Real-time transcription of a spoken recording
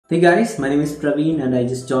Hey guys, my name is Praveen and I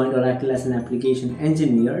just joined Oracle as an application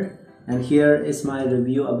engineer, and here is my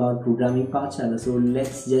review about Programming Pathshala. So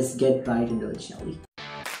let's just get right into it, shall we?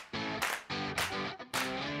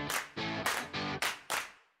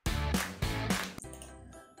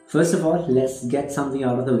 First of all, let's get something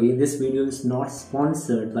out of the way. This video is not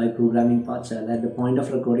sponsored by Programming Pathshala. At the point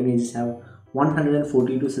of recording, I just have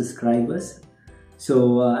 142 subscribers.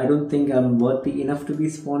 So I don't think I'm worthy enough to be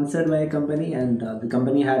sponsored by a company, and the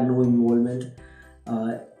company had no involvement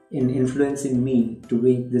in influencing me to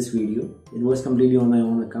make this video. It was completely on my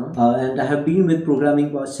own account. And I have been with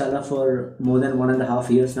Programming Pathshala for more than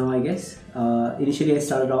 1.5 years now, I guess. Initially, I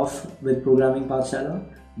started off with Programming Pathshala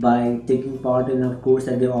by taking part in a course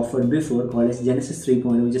that they offered before called as Genesis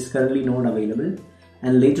 3.0, which is currently not available.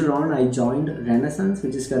 And later on, I joined Renaissance,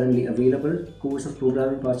 which is currently available, course of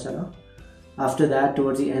Programming Pathshala. After that,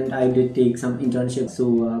 towards the end, I did take some internships.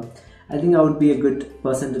 So I think I would be a good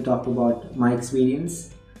person to talk about my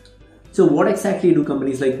experience. So what exactly do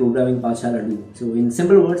companies like Programming Pathshala do? So in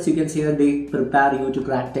simple words, you can say that they prepare you to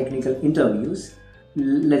crack technical interviews,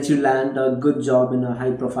 let you land a good job in a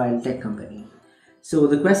high-profile tech company. So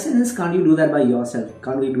the question is, can't you do that by yourself?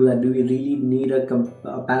 Can't we do that? Do we really need a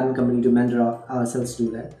parent company to mentor ourselves to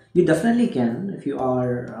do that? You definitely can. If you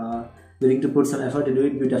are willing to put some effort into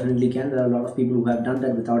it, you definitely can. There are a lot of people who have done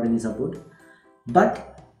that without any support.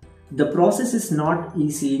 But the process is not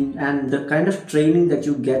easy, and the kind of training that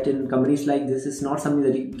you get in companies like this is not something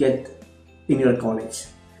that you get in your college.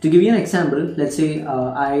 To give you an example, let's say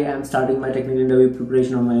I am starting my technical interview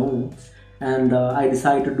preparation on my own, and I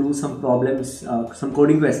decide to do some problems, some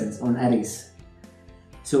coding questions on arrays.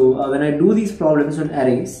 So when I do these problems on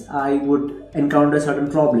arrays, I would encounter certain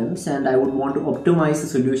problems and I would want to optimize the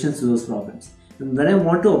solutions to those problems. And when I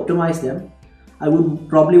want to optimize them, I would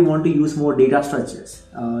probably want to use more data structures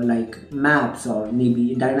like maps or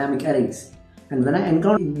maybe dynamic arrays. And when I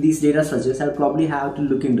encounter these data structures, I'll probably have to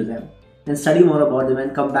look into them and study more about them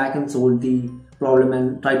and come back and solve the problem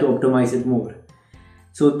and try to optimize it more.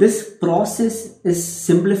 So this process is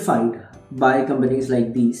simplified by companies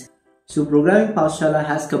like these. So Programming Pathshala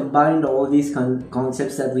has combined all these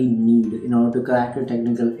concepts that we need in order to crack a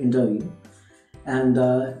technical interview, and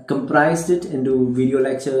comprised it into video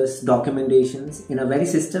lectures, documentations in a very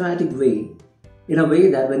systematic way, in a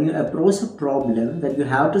way that when you approach a problem that you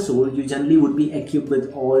have to solve, you generally would be equipped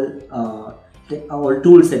with all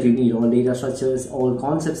tools that you need, all data structures, all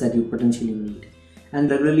concepts that you potentially need,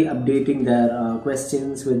 and regularly updating their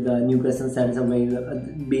questions with the new questions that is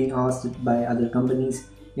being asked by other companies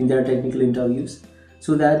in their technical interviews,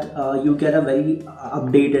 so that you get a very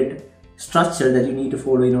updated structure that you need to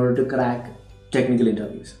follow in order to crack technical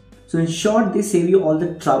interviews. So in short, they save you all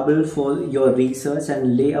the trouble for your research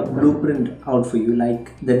and lay a blueprint out for you,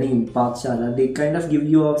 like the name Pathshala. They kind of give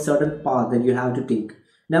you a certain path that you have to take.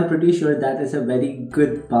 And I'm pretty sure that is a very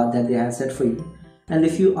good path that they have set for you. And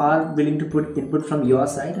if you are willing to put input from your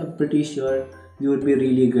side, I'm pretty sure you would be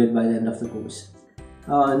really good by the end of the course.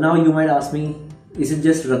 Now you might ask me, is it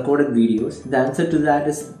just recorded videos? The answer to that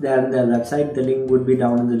is there on their website. The link would be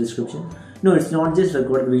down in the description. No, it's not just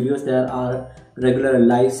recorded videos. There are regular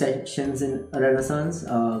live sessions in Renaissance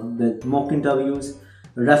with mock interviews,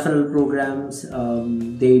 referral programs.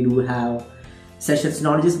 They do have sessions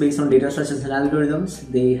not just based on data structures and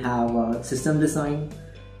algorithms. They have system design,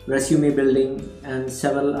 resume building, and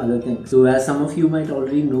several other things. So as some of you might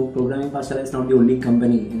already know, Programming Pathshala is not the only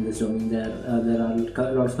company in this domain. There are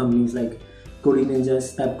a lot of companies like Coding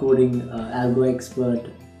Ninjas, Pep Coding, Algo Expert,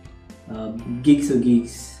 Geeks or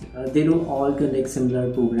Geeks. They do all conduct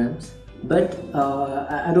similar programs. But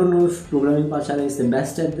I don't know if Programming Pathshala is the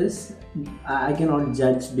best at this. I cannot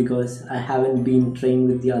judge because I haven't been trained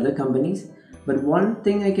with the other companies. But one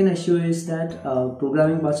thing I can assure is that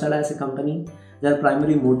Programming Pathshala as a company, their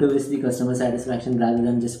primary motive is the customer satisfaction rather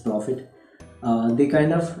than just profit. They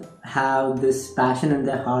kind of have this passion in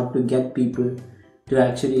their heart to get people to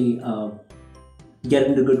actually get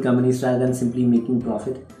into good companies rather than simply making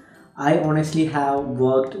profit. I honestly have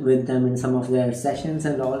worked with them in some of their sessions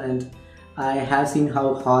and all, and I have seen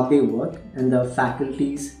how hard they work, and the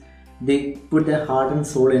faculties, they put their heart and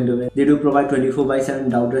soul into it. They do provide 24/7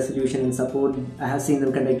 doubt resolution and support. I have seen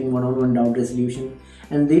them conducting one-on-one doubt resolution,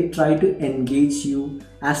 and they try to engage you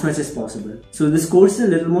as much as possible. So this course is a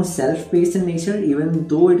little more self-paced in nature. Even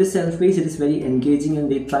though it is self-paced, it is very engaging, and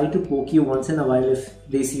they try to poke you once in a while if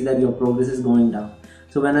they see that your progress is going down.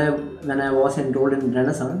 So when I was enrolled in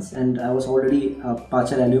Renaissance, and I was already a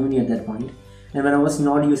Pathshala alumni at that point, and when I was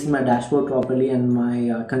not using my dashboard properly and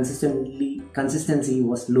my consistency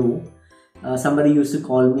was low, somebody used to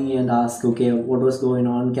call me and ask, okay, what was going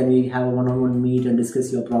on? Can we have a one-on-one meet and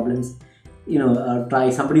discuss your problems?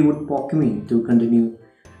 Somebody would poke me to continue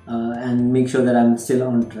and make sure that I'm still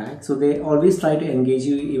on track. So they always try to engage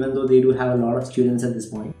you, even though they do have a lot of students at this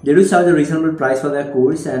point. They do charge a reasonable price for their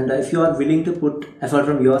course, and if you are willing to put effort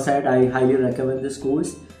from your side, I highly recommend this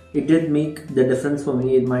course. It did make the difference for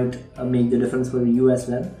me. It might make the difference for you as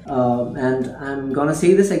well. And I'm gonna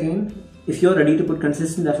say this again. If you're ready to put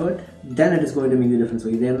consistent effort, then it is going to make the difference for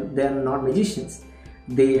you. They're not magicians.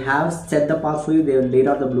 They have set the path for you. They have laid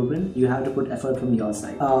out the blueprint. You have to put effort from your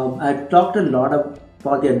side. I talked a lot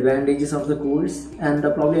about the advantages of the course, and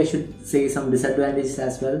probably I should say some disadvantages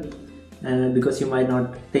as well, because you might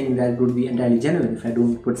not think that it would be entirely genuine if I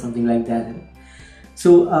don't put something like that in.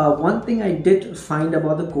 So one thing I did find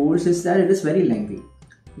about the course is that it is very lengthy.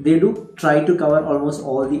 They do try to cover almost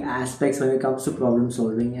all the aspects when it comes to problem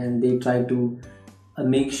solving, and they try to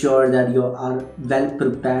make sure that you are well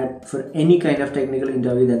prepared for any kind of technical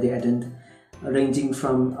interview that they attend, ranging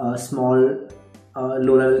from small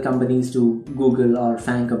low-level companies to Google or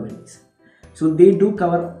FANG companies. So they do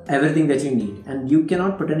cover everything that you need, and you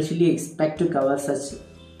cannot potentially expect to cover such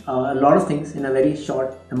a lot of things in a very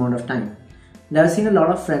short amount of time. And I've seen a lot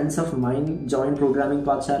of friends of mine join Programming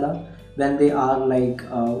Pathshala when they are like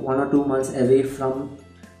 1 or 2 months away from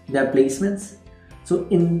their placements. So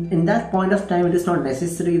in that point of time, it is not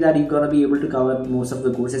necessary that you're gonna be able to cover most of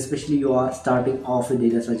the course, especially you are starting off with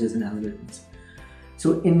data structures and algorithms.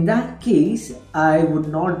 So in that case, I would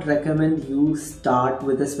not recommend you start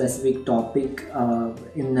with a specific topic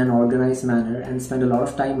in an organized manner and spend a lot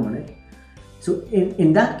of time on it. So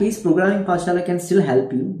in that case, Programming Pathshala can still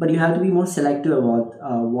help you, but you have to be more selective about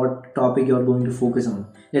what topic you're going to focus on.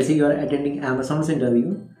 Let's say you're attending Amazon's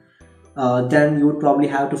interview, then you would probably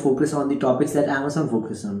have to focus on the topics that Amazon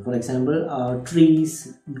focuses on. For example,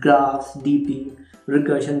 trees, graphs, DP,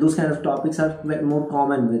 recursion, those kind of topics are more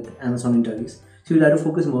common with Amazon interviews. So you'll have to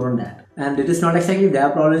focus more on that. And it is not exactly their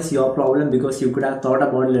problem, it's your problem, because you could have thought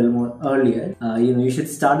about it a little more earlier. You should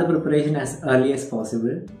start the preparation as early as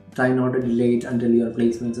possible. Try not to delay it until your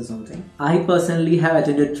placements or something. I personally have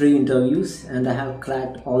attended 3 interviews, and I have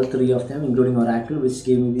cracked all 3 of them, including Oracle, which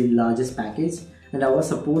gave me the largest package. And I was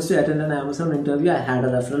supposed to attend an Amazon interview. I had a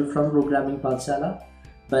referral from Programming Pathshala,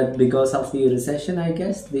 but because of the recession, I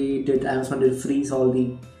guess, Amazon did freeze all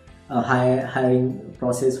the hiring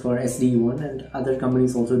process for SDE1, and other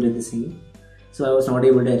companies also did the same. So I was not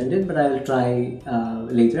able to attend it, but I will try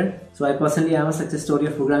later. So I personally am a success story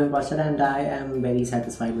of Programming Pathshala, and I am very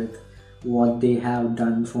satisfied with what they have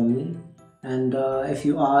done for me. And if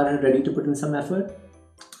you are ready to put in some effort,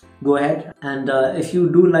 go ahead. And if you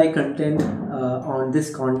do like content on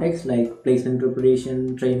this context, like placement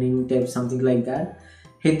preparation, training tips, something like that,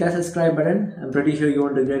 hit that subscribe button. I'm pretty sure you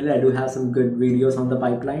won't regret it. I do have some good videos on the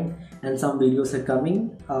pipeline, and some videos are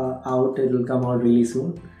coming out. It will come out really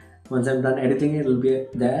soon. Once I'm done editing, it will be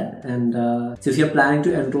there. And so if you're planning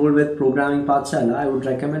to enroll with Programming Pathshala, I would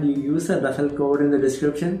recommend you use the referral code in the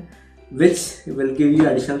description, which will give you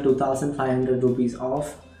additional 2,500 rupees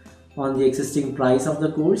off on the existing price of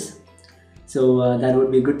the course. So that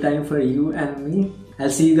would be a good time for you and me. I'll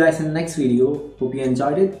see you guys in the next video. Hope you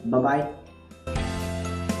enjoyed it. Bye bye.